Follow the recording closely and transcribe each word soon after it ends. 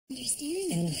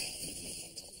Understand? Anna,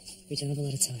 we don't have a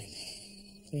lot of time.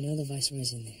 We know the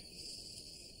Viceroy's in there.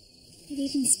 Have you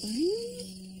been spying on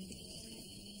me?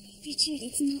 Richard,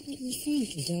 it's not what you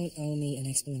think. You don't owe me an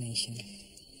explanation.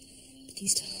 But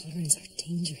these Taharans are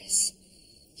dangerous.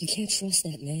 You can't trust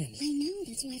that man. I know,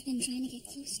 that's why I've been trying to get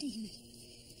close to him.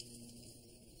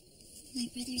 My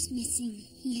brother's missing.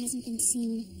 He hasn't been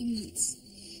seen in months.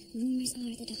 Rumors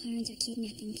are the Taharans are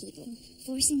kidnapping people,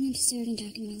 forcing them to serve in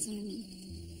Darkenwell's army.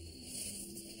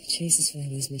 Chase's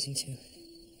family's missing too.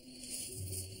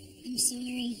 I'm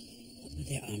sorry. What would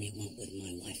their army want with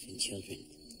my wife and children?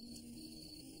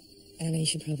 Anna, you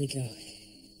should probably go.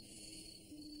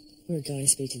 We're going to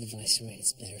speak to the Viceroy.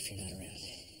 It's better if you're not around.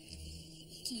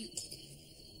 I can't.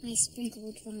 I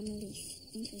sprinkled raw leaf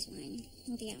into his wine.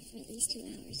 We'll be out for at least 2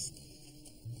 hours.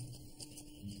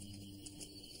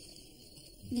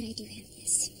 But I do have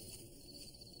this.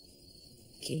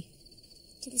 Key?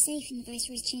 To the safe in the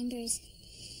Viceroy's chambers.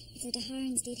 If the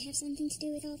Taharans did have something to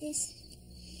do with all this,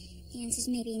 the answers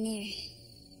may be in there.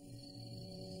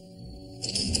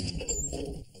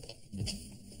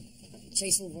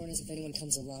 Chase will warn us if anyone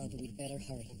comes along, but we'd better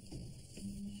hurry.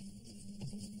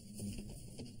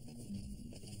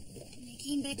 When I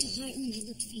came back to Hartland, I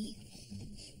looked for you.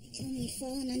 They told me you'd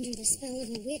fallen under the spell of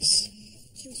a witch,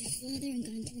 killed your father, and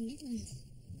gone to the Midlands.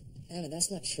 Anna, that's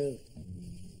not true.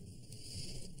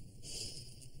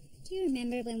 Do you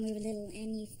remember when we were little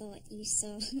and you thought you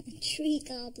saw a tree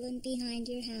goblin behind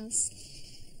your house?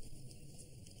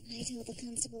 I told the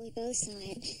constable we both saw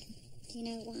it. Do you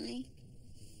know why?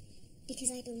 Because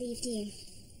I believed you.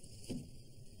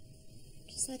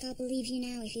 Just like I'll believe you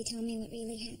now if you tell me what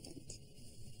really happened.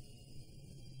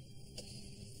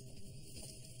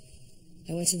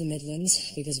 I went to the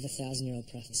Midlands because of a 1,000-year-old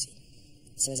prophecy.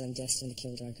 It says I'm destined to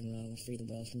kill Darkenwell and free the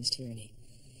world from his tyranny.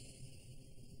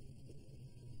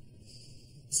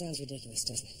 Sounds ridiculous,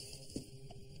 doesn't it?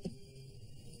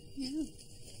 No.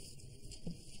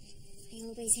 I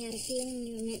always had a feeling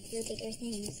you were meant for bigger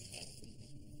things.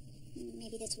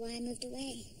 Maybe that's why I moved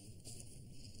away.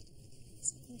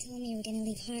 Something told me you were going to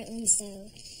leave Hartland,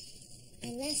 so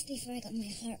I left before I got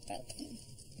my heart broken.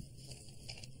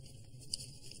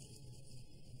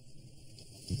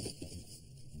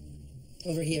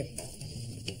 Over here.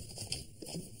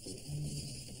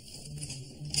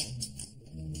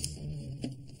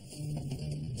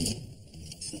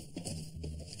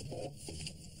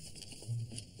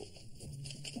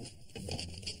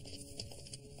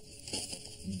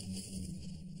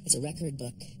 It's a record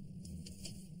book.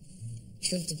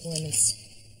 Troop deployments,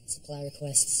 supply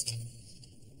requests,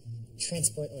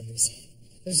 transport orders.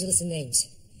 There's a list of names.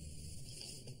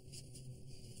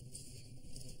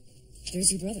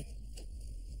 There's your brother.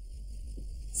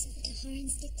 So the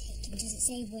Taharans did take him. Does it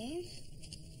say where?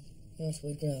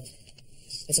 Northwood Grove.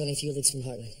 It's only a few leagues from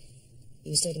Hartland. He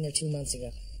was taken there 2 months ago.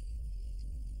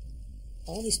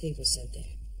 All these people were sent there.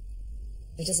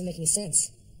 It doesn't make any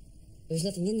sense. There's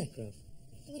nothing in that grove.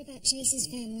 What about Chase's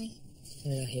family?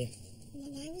 They're not here.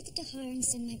 Well, why would the Taharans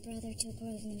send my brother to a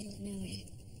grove in the middle of nowhere?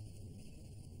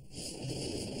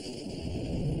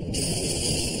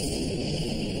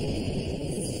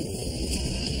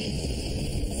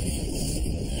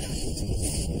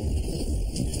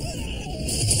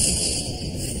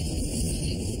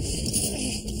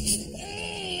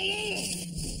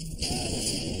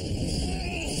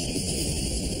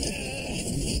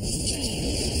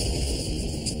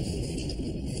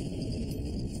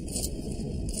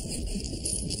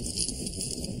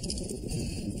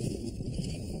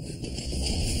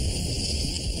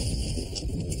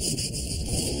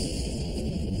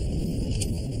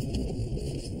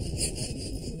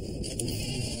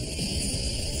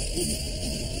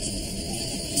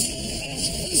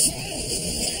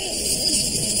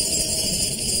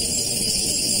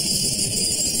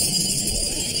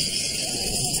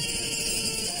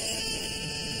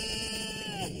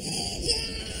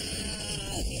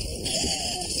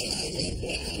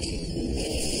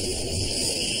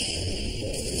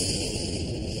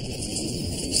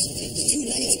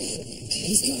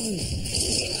 He's gone.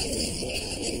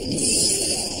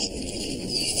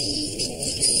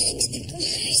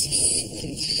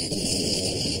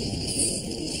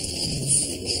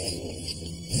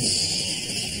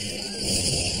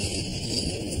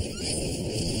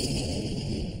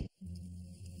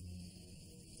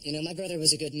 You know, my brother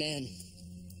was a good man.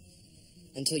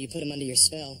 Until you put him under your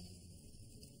spell.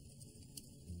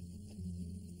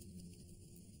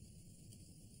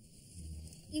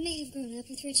 You may have grown up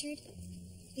with Richard,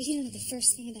 but you don't know the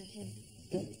first thing about him.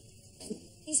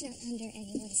 He's not under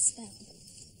anyone's spell.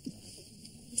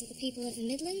 And to the people of the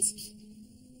Midlands,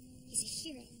 he's a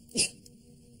hero.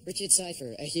 Richard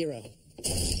Cypher, a hero.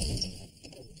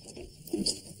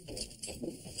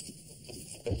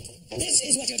 This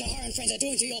is what your Dahar and friends are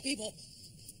doing to your people.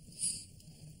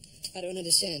 I don't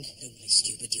understand. Don't play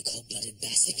stupid, you cold-blooded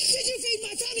bastard. Did you feed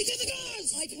my family to the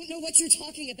guards? I don't know what you're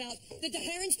talking about. The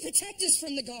Daharans protect us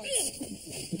from the guards.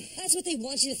 That's what they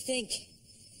want you to think.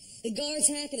 The guard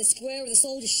attack in the square where the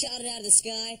soldiers shot it out of the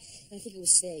sky, I think it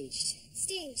was staged.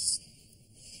 Staged?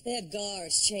 They have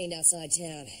guards chained outside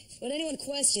town. When anyone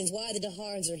questions why the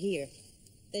Daharans are here,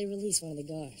 they release one of the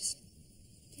guards.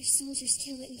 Their soldiers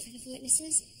kill it in front of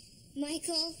witnesses.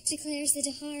 Michael declares the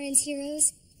Daharans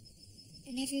heroes,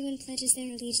 and everyone pledges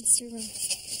their allegiance to Rome.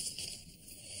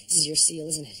 This is your seal,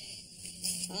 isn't it?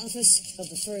 Office of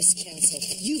the First Council.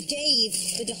 You gave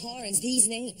the Daharans these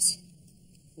names.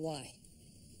 Why?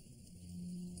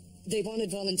 They wanted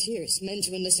volunteers, men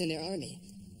to enlist in their army.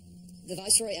 The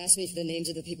Viceroy asked me for the names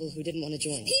of the people who didn't want to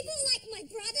join. People like my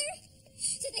brother?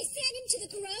 So they sent him to the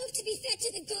grove to be fed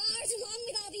to the guards along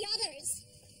with all the others.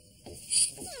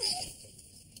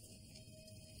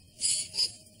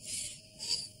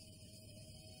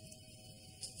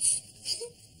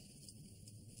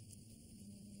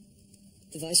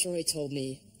 The Viceroy told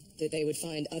me that they would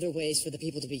find other ways for the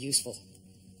people to be useful.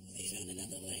 They found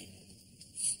another way.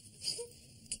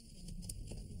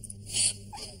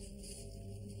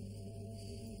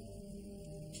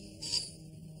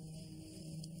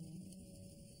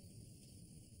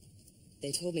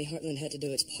 They told me Hartland had to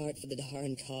do its part for the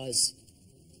Daharan cause.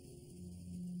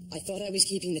 I thought I was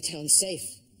keeping the town safe.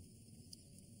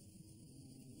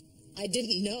 I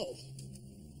didn't know.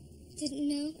 Didn't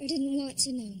know or didn't want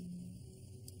to know?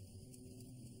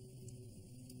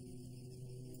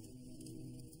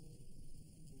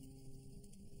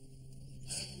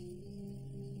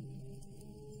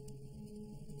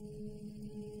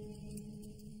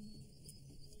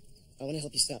 I want to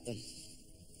help you stop them.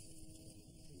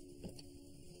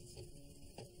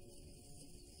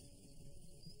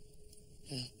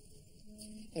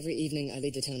 Every evening I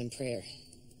lead the town in prayer.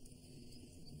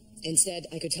 Instead,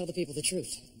 I could tell the people the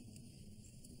truth.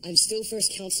 I'm still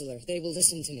First Counselor. They will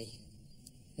listen to me.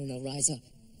 And they'll rise up.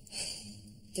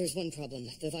 There's one problem.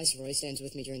 The Viceroy stands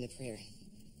with me during the prayer.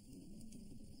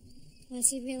 Once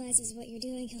he realizes what you're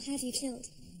doing, he'll have you killed.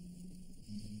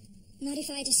 Not if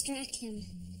I distract him.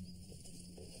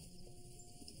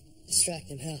 Distract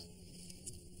him, how?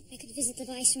 I could visit the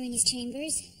Viceroy in his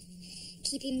chambers.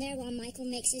 Keep him there while Michael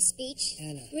makes his speech.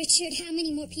 Anna. Richard, how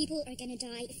many more people are gonna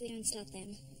die if we don't stop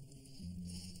them?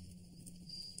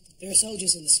 There are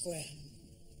soldiers in the square.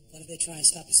 What if they try and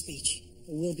stop the speech?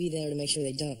 We'll be there to make sure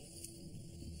they don't.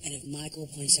 And if Michael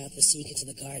points out the seeker to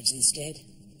the guards instead?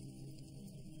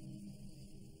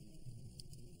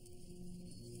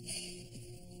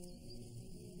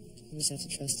 We just have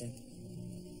to trust him.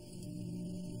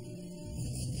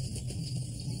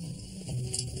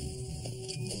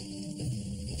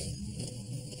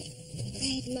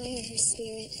 I admire her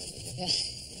spirit. Yeah,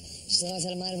 she's always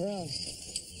had a mind of her own.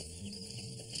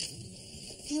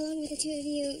 How long were the two of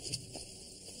you?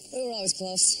 We were always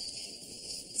close.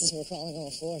 Since we were crawling on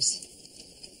all fours.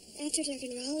 After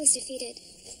Darkenrahal is defeated,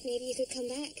 maybe you could come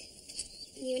back.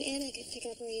 You and Anna could pick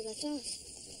up where you left off.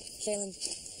 Kaylin,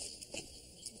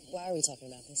 why are we talking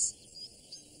about this?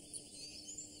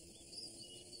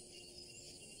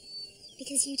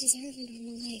 Because you deserve a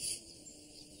normal life.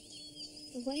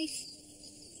 A wife.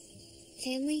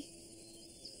 Family.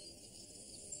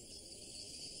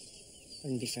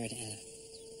 Wouldn't be fair to Anna.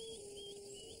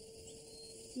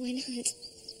 Why not?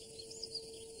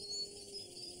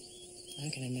 How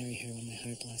can I marry her when my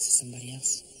heart belongs to somebody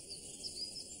else?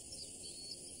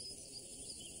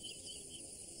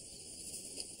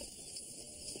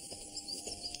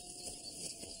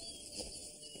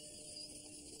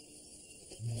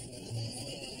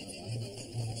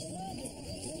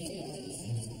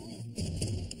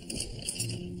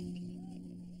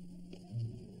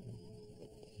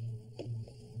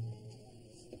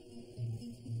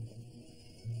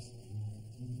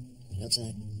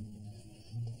 Outside.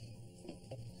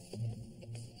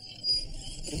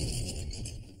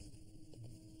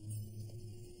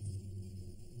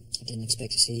 I didn't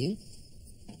expect to see you.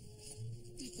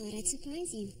 I thought I'd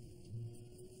surprise you.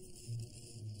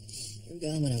 You were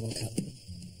gone when I woke up.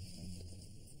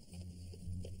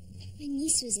 My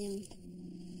niece was ill.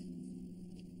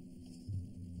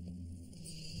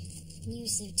 And you were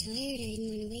so tired I didn't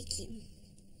want to wake you.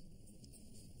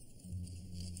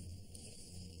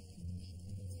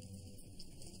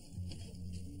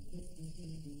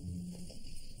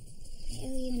 I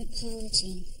owe you an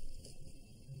apology.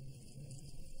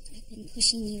 I've been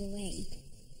pushing you away.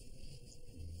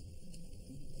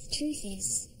 The truth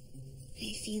is, I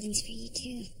have feelings for you,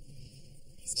 too.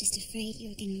 I was just afraid you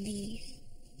were gonna leave.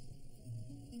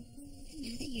 But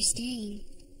now that you're staying,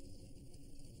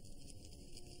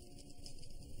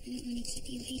 I don't want to keep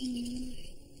you waiting anymore.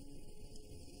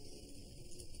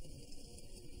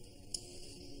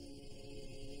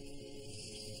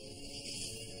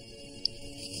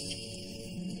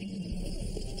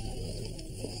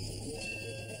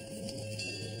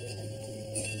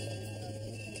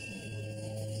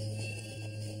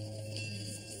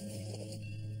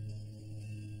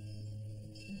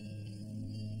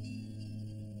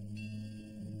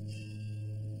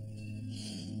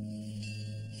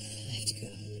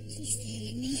 Please stay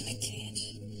with me. I can't.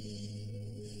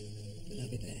 But I'll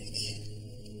be back.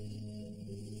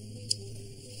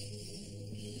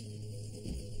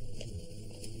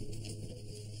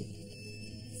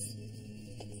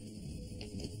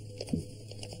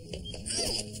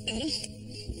 Anna?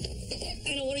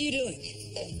 Anna, what are you doing?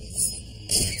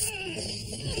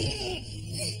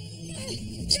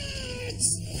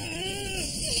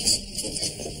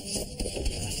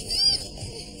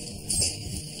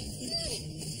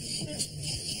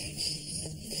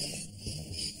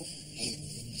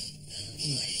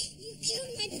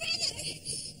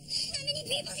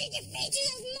 People did you feed to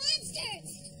those monsters?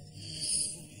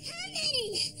 How many?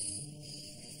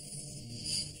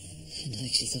 And I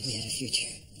actually thought we had a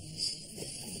future.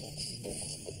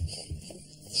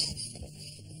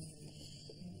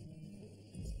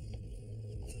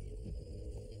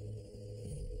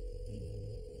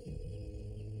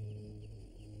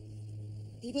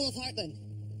 People of Hartland,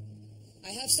 I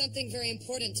have something very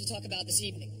important to talk about this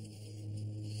evening.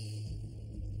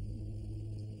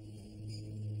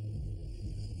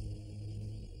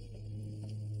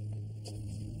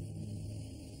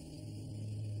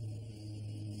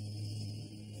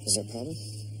 Is there a problem?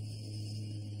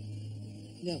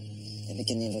 No. Then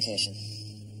begin the invocation.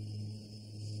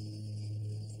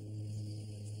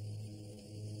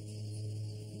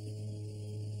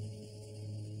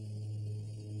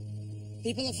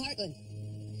 People of Hartland,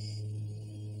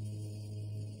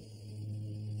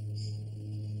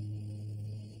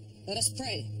 let us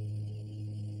pray.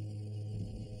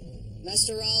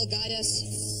 Master Rahl, guide us.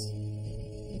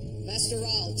 Master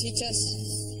Rahl, teach us.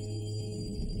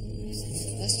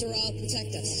 Master Rahl,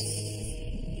 protect us.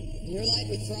 In your light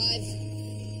we thrive.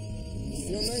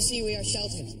 In your mercy we are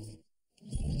sheltered.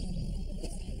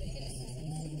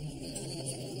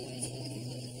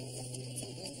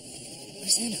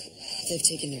 Where's Anna? They've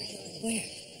taken her. Where?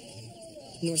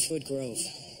 Northwood Grove.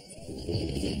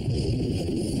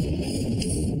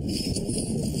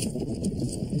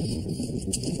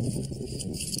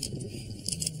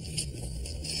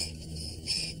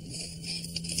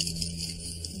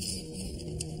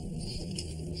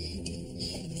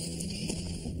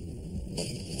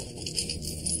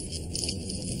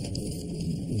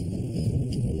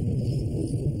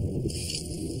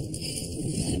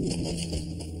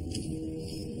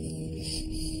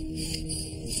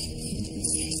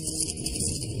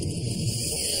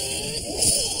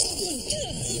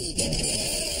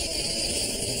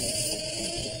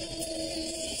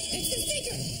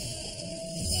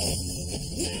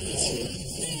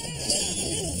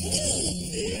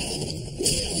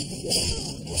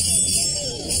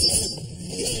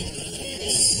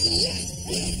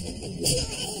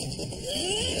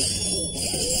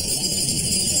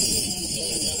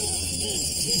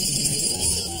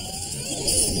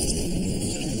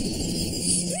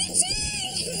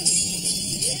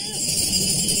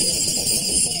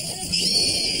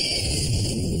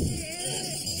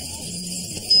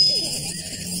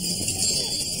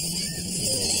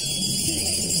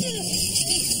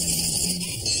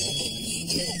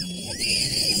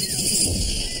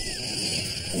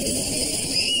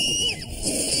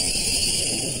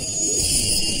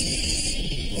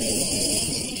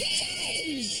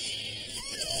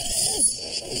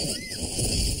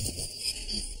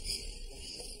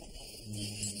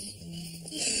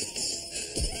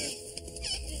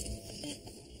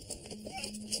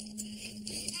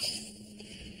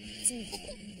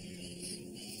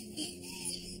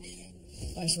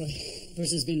 Viceroy,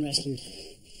 Bruce has been rescued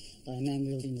by a man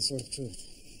wielding the Sword of Truth.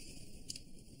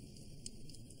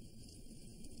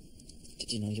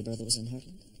 Did you know your brother was in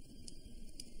Hartland?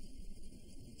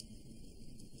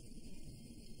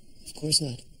 Of course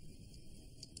not.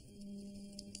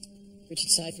 Richard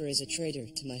Cypher is a traitor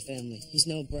to my family. He's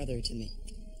no brother to me.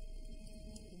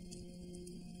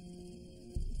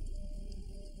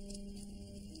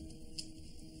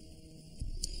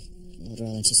 Lord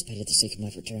Rahl anticipated the sake of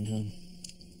my return home.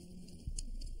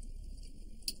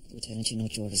 Lieutenant, you know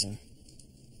what your orders are.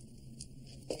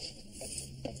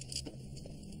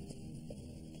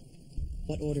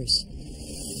 What orders?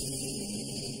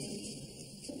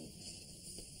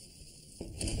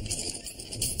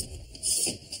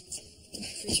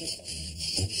 Richard,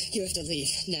 you have to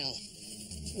leave, now.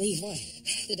 Leave? Why?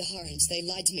 The Daharans, they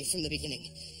lied to me from the beginning.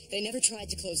 They never tried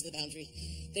to close the boundary.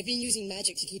 They've been using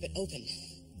magic to keep it open.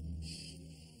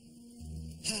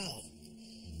 How?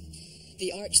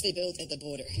 The arch they built at the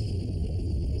border.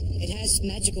 It has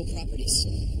magical properties.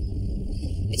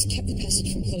 It's kept the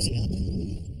passage from closing up.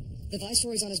 The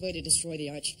Viceroy's on his way to destroy the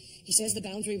arch. He says the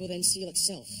boundary will then seal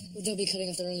itself. Well, they'll be cutting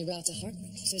off their only route to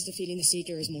Hartland. He says defeating the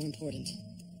Seeker is more important.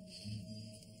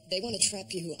 They want to trap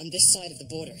you on this side of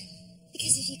the border.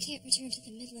 Because if you can't return to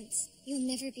the Midlands, you'll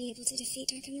never be able to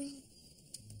defeat Dark and Roll.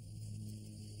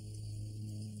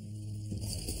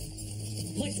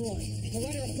 Viceroy, the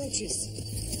rider approaches.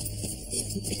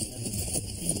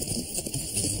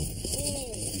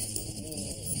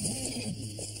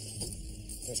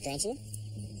 First Counselor?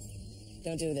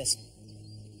 Don't do this.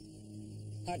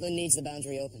 Hartland needs the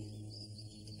boundary open.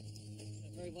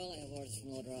 Very well, I have orders from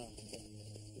Lord Raw.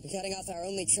 We're cutting off our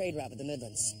only trade route with the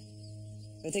Midlands.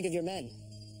 But think of your men.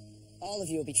 All of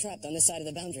you will be trapped on this side of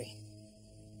the boundary.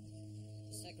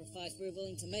 The sacrifice we're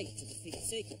willing to make to defeat the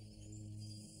Seeker.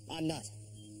 I'm not.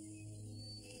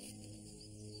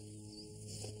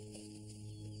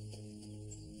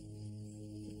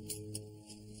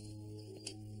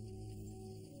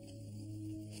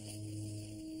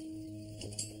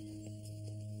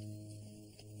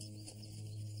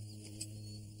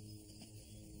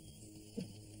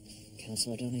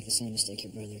 Counselor, don't make the same mistake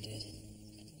your brother did.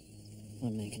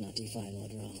 One man cannot defy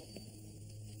Lord Raw.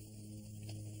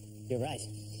 You're right.